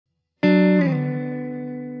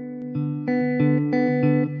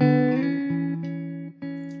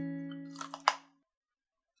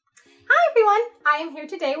here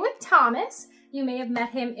today with Thomas. You may have met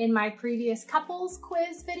him in my previous couples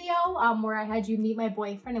quiz video where I had you meet my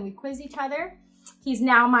boyfriend and we quizzed each other. He's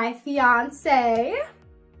now my fiance.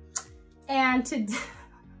 And today...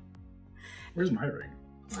 Where's my ring?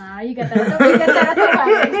 You get that. You get that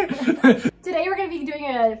at the wedding. Today we're going to be doing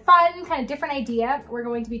a fun, kind of different idea. We're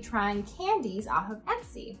going to be trying candies off of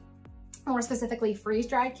Etsy. More specifically,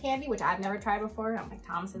 freeze-dried candy, which I've never tried before. I don't think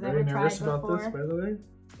Thomas has ever tried before. About this, by the way?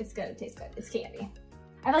 It's good. It tastes good. It's candy.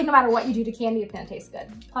 I feel like no matter what you do to candy, it's going to taste good.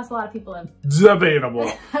 Plus, a lot of people have... Debatable.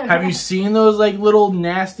 Have you seen those like little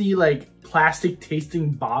nasty like plastic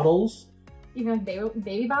tasting bottles? Even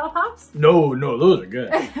baby bottle pops? No, those are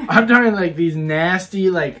good. I'm talking like these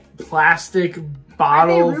nasty like plastic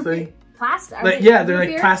bottle thing. Plastic? Like, yeah, they're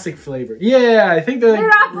like plastic flavored. Yeah, I think they're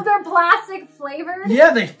like... They're plastic flavored?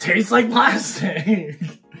 Yeah, they taste like plastic.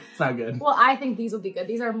 It's not good. Well, I think these will be good.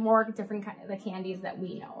 These are more different kind of the candies that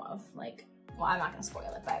we know of. Like, well, I'm not gonna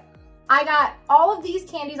spoil it, but I got all of these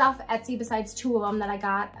candies off of Etsy besides 2 of them that I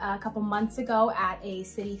got a couple months ago at a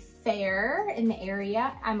city fair in the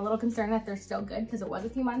area. I'm a little concerned that they're still good because it was a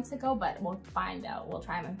few months ago, but we'll find out. We'll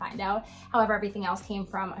try them and find out. However, everything else came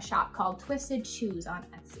from a shop called Twisted Shoes on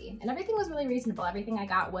Etsy. And everything was really reasonable. Everything I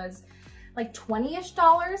got was like $20-ish,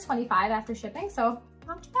 $25 after shipping, so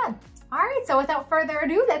not too bad. All right, so without further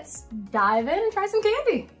ado, let's dive in and try some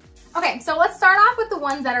candy. Okay, so let's start off with the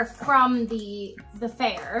ones that are from the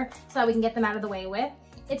fair so that we can get them out of the way with.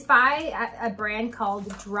 It's by a brand called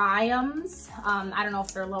Dryums. I don't know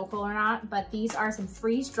if they're local or not, but these are some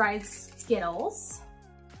freeze-dried Skittles.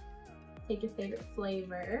 Take your favorite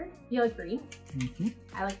flavor. You like green? Mm-hmm.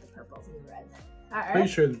 I like the purples and the reds. All right. Pretty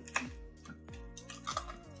sure.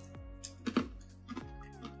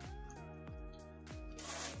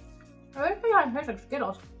 I think it tastes like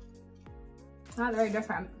Skittles. Not very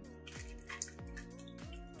different.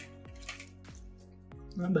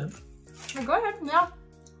 Not bad. Well, go ahead, yeah.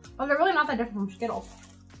 Well, they're really not that different from Skittles.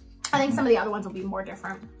 I think some of the other ones will be more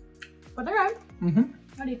different. But they're good.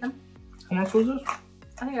 Mm-hmm. I'd eat them. How much was this?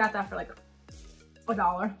 I think I got that for like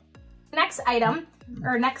 $1. Next item,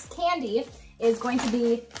 or next candy, is going to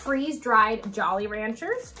be freeze-dried Jolly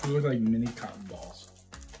Ranchers. They look like mini cotton balls.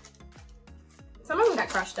 Some of them got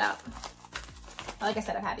crushed up. Like I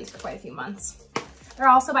said, I've had these for quite a few months. They're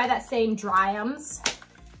also by that same Dryums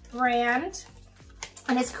brand.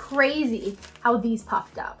 And it's crazy how these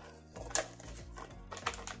puffed up.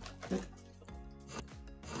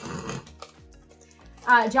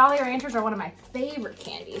 Jolly Ranchers are one of my favorite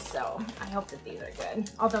candies, so I hope that these are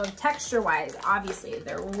good. Although texture-wise, obviously,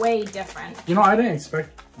 they're way different. You know, I didn't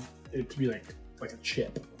expect it to be like a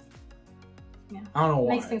chip. Yeah. I don't know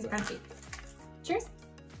why. Makes things crunchy. Cheers.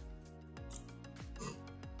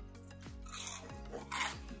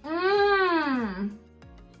 Mmm.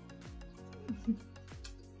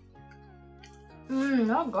 Mmm,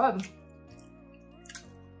 no good.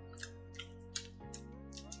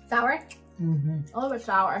 Sour? Mm-hmm. A little bit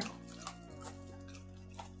sour.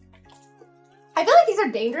 I feel like these are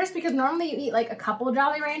dangerous because normally you eat like a couple of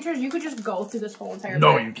Jolly Ranchers. You could just go through this whole entire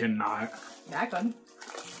No, bag. you cannot. Yeah, I could.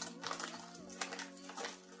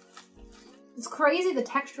 It's crazy the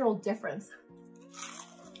textural difference.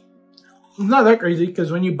 It's not that crazy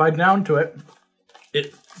because when you bite down to it,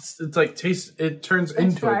 it's like it turns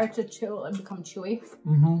into it. Starts to chew and become chewy.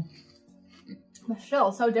 Mm-hmm. But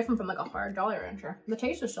still, so different from like a hard Jolly Rancher. The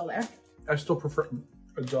taste is still there. I still prefer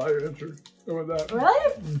a Jolly Rancher over that.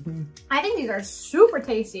 Really? Mm-hmm. I think these are super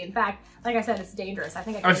tasty. In fact, like I said, it's dangerous.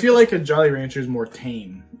 I feel like a Jolly Rancher is more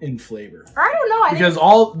tame in flavor. I don't know. Because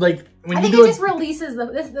all like when I you think do it just releases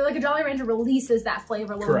like a Jolly Rancher releases that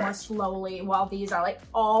flavor a little more slowly, while these are like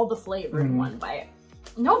all the flavor in one bite.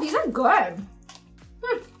 No, these are good.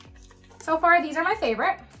 So far, these are my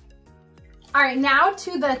favorite. All right, now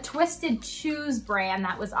to the Twisted Shoes brand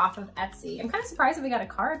that was off of Etsy. I'm kind of surprised that we got a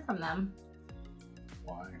card from them.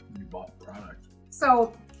 Why? You bought the product.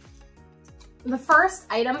 So, the first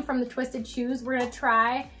item from the Twisted Shoes we're gonna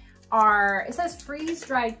try are, it says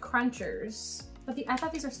freeze-dried crunchers, but I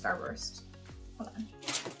thought these are Starburst. Hold on.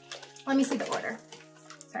 Let me see the order.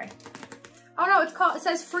 Sorry. Oh no, it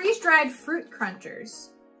says freeze-dried fruit crunchers,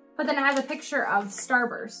 but then it has a picture of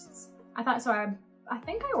Starbursts. I thought, so I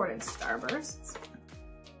think I ordered Starbursts.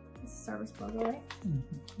 This is Starburst logo, right?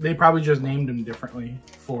 They probably just named them differently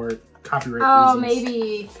for copyright reasons. Oh,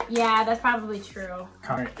 maybe. Yeah, that's probably true.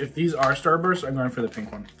 Alright, if these are Starburst, I'm going for the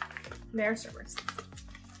pink one. They're Starburst.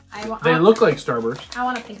 They look like Starburst. I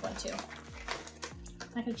want a pink one too.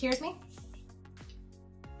 That could cheers me?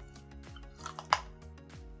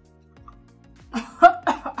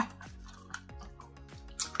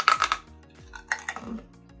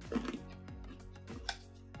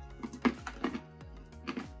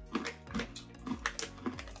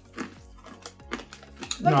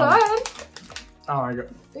 They're No. good. I don't like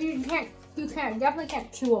it. You definitely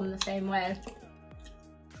can't chew them the same way.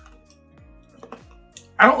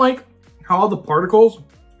 I don't like how all the particles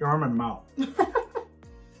are in my mouth.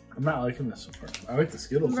 I'm not liking this so far. I like the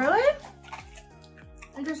Skittles. Really?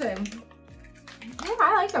 Interesting. Yeah,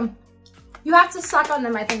 I like them. You have to suck on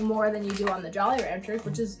them, I think, more than you do on the Jolly Ranchers,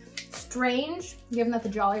 which is strange, given that the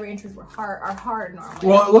Jolly Ranchers are hard normally.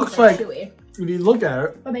 Well, it looks like, chewy. if you look at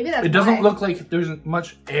it, But maybe that's it doesn't why. look like there's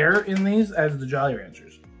much air in these as the Jolly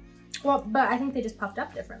Ranchers. Well, but I think they just puffed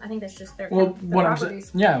up different. I think that's just their, Well, their what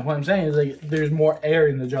properties. what I'm saying is like there's more air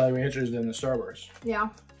in the Jolly Ranchers than the Starburst. Yeah.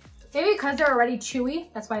 Maybe because they're already chewy,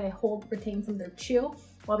 that's why they retain some of their chew.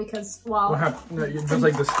 Well, because, What happened? Just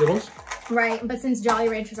like the Skittles? right, but since Jolly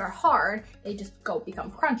Ranchers are hard, they just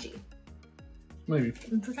become crunchy. Maybe.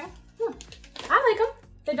 Interesting. I like them.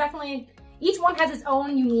 They're definitely, each one has its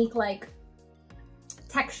own unique, like,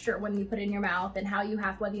 texture when you put it in your mouth and how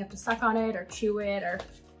whether you have to suck on it or chew it or...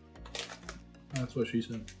 That's what she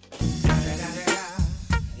said.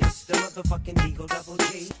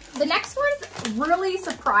 The next one's really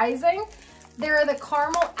surprising. They're the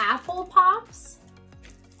caramel apple pops.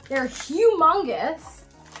 They're humongous.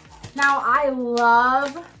 Now, I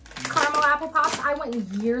love caramel apple pops. I went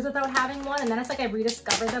years without having one, and then it's like I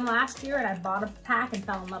rediscovered them last year, and I bought a pack and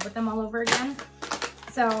fell in love with them all over again.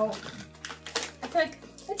 So, it's like,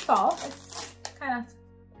 it's fall. It's kind of...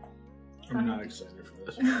 I'm not excited for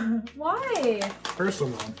this. Why? First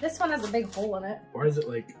of all, This one has a big hole in it. why is it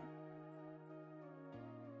like...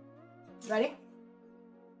 Ready?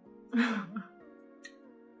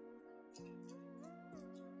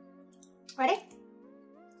 Ready?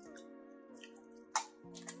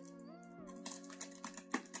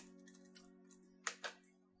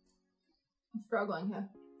 I'm struggling here.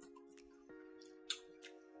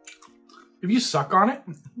 If you suck on it,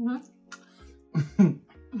 Mm-hmm.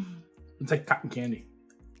 it's like cotton candy.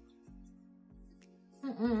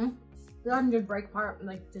 Mm-mm. It doesn't just break apart and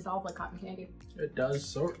like dissolve like cotton candy. It does,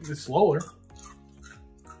 so it's slower.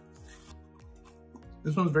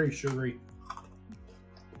 This one's very sugary.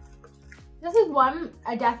 This is one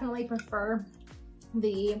I definitely prefer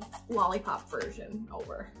the lollipop version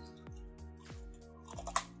over.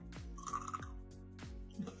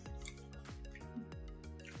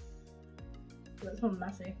 This one's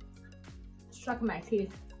messy. It's stuck in my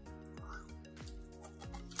teeth.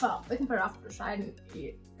 Well, we can put it off to the side and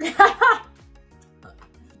eat. I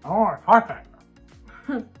don't want to touch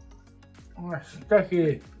it. I want to stick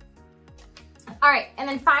it. All right, and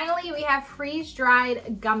then finally we have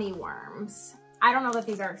freeze-dried gummy worms. I don't know that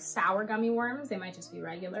these are sour gummy worms. They might just be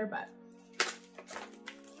regular, but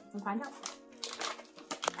we'll find out.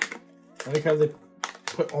 I like how they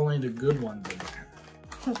put only the good ones in there.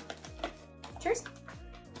 Cheers.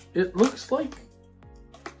 It looks like...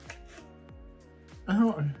 I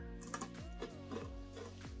don't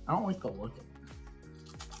like the look of it.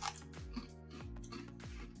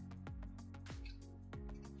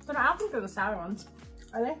 But I don't think they're the sour ones.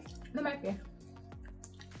 Are they? They might be.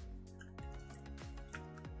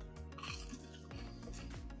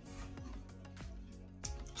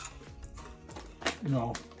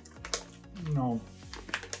 No. No.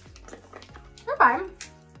 They're fine.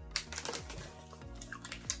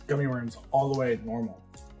 Gummy worms all the way normal.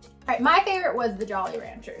 All right, my favorite was the Jolly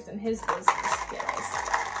Ranchers, and his was the Skittles.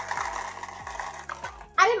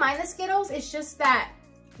 I didn't mind the Skittles. It's just that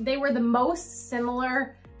they were the most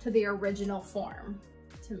similar to the original form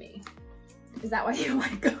to me. Is that why you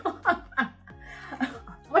like them?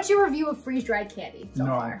 What's your review of freeze-dried candy so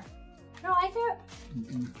far? You don't like it?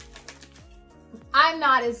 Mm-mm. I'm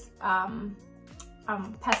not as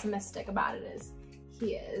pessimistic about it as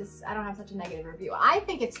he is. I don't have such a negative review. I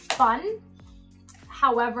think it's fun.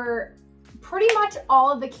 However, pretty much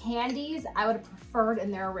all of the candies I would have preferred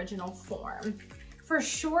in their original form. For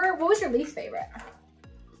sure, what was your least favorite?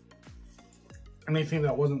 Anything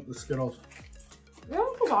that wasn't the Skittles. You don't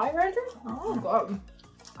like the Jolly Ranchers? Oh, good.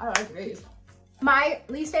 I like these. My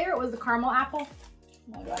least favorite was the caramel apple.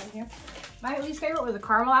 What do I do here? My least favorite was the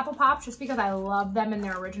caramel apple pops, just because I love them in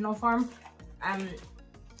their original form.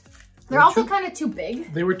 They're also kind of too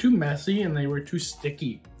big. They were too messy and they were too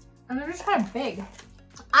sticky. And they're just kind of big.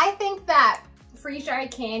 I think that freeze-dried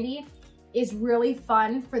candy is really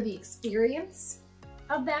fun for the experience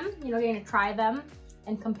of them. You know, you're gonna try them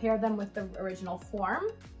and compare them with the original form.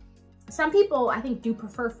 Some people, I think, do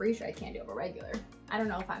prefer freeze-dried candy over regular. I don't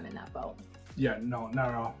know if I'm in that boat. Yeah, no, not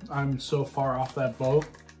at all. I'm so far off that boat.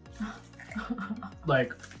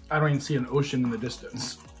 Like, I don't even see an ocean in the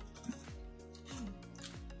distance.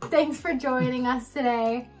 Thanks for joining us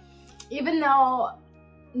today. Even though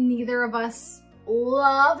neither of us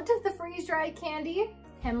loved the freeze-dried candy.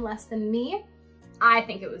 Him less than me. I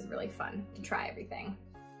think it was really fun to try everything.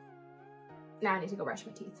 Now I need to go brush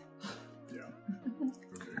my teeth. Yeah.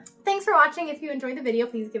 Thanks for watching. If you enjoyed the video,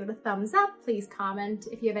 please give it a thumbs up. Please comment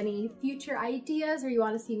if you have any future ideas or you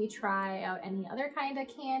want to see me try out any other kind of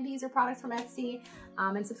candies or products from Etsy.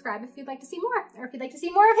 And subscribe if you'd like to see more, or if you'd like to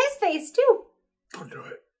see more of his face too. Don't do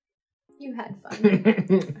it. You had fun.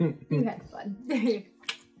 You had fun.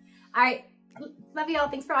 All right. Love you all.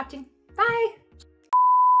 Thanks for watching. Bye.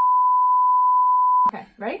 Okay,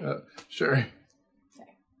 ready? Sure.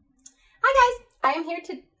 Okay. Hi guys. I am here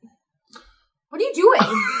to... What are you doing?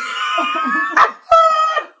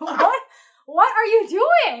 What are you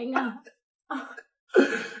doing? I'm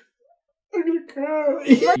gonna cry.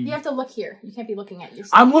 You have to look here. You can't be looking at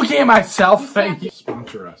yourself. I'm looking at myself. Thank you.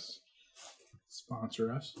 Sponsor us.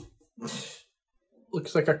 Sponsor us.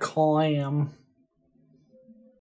 Looks like a clam.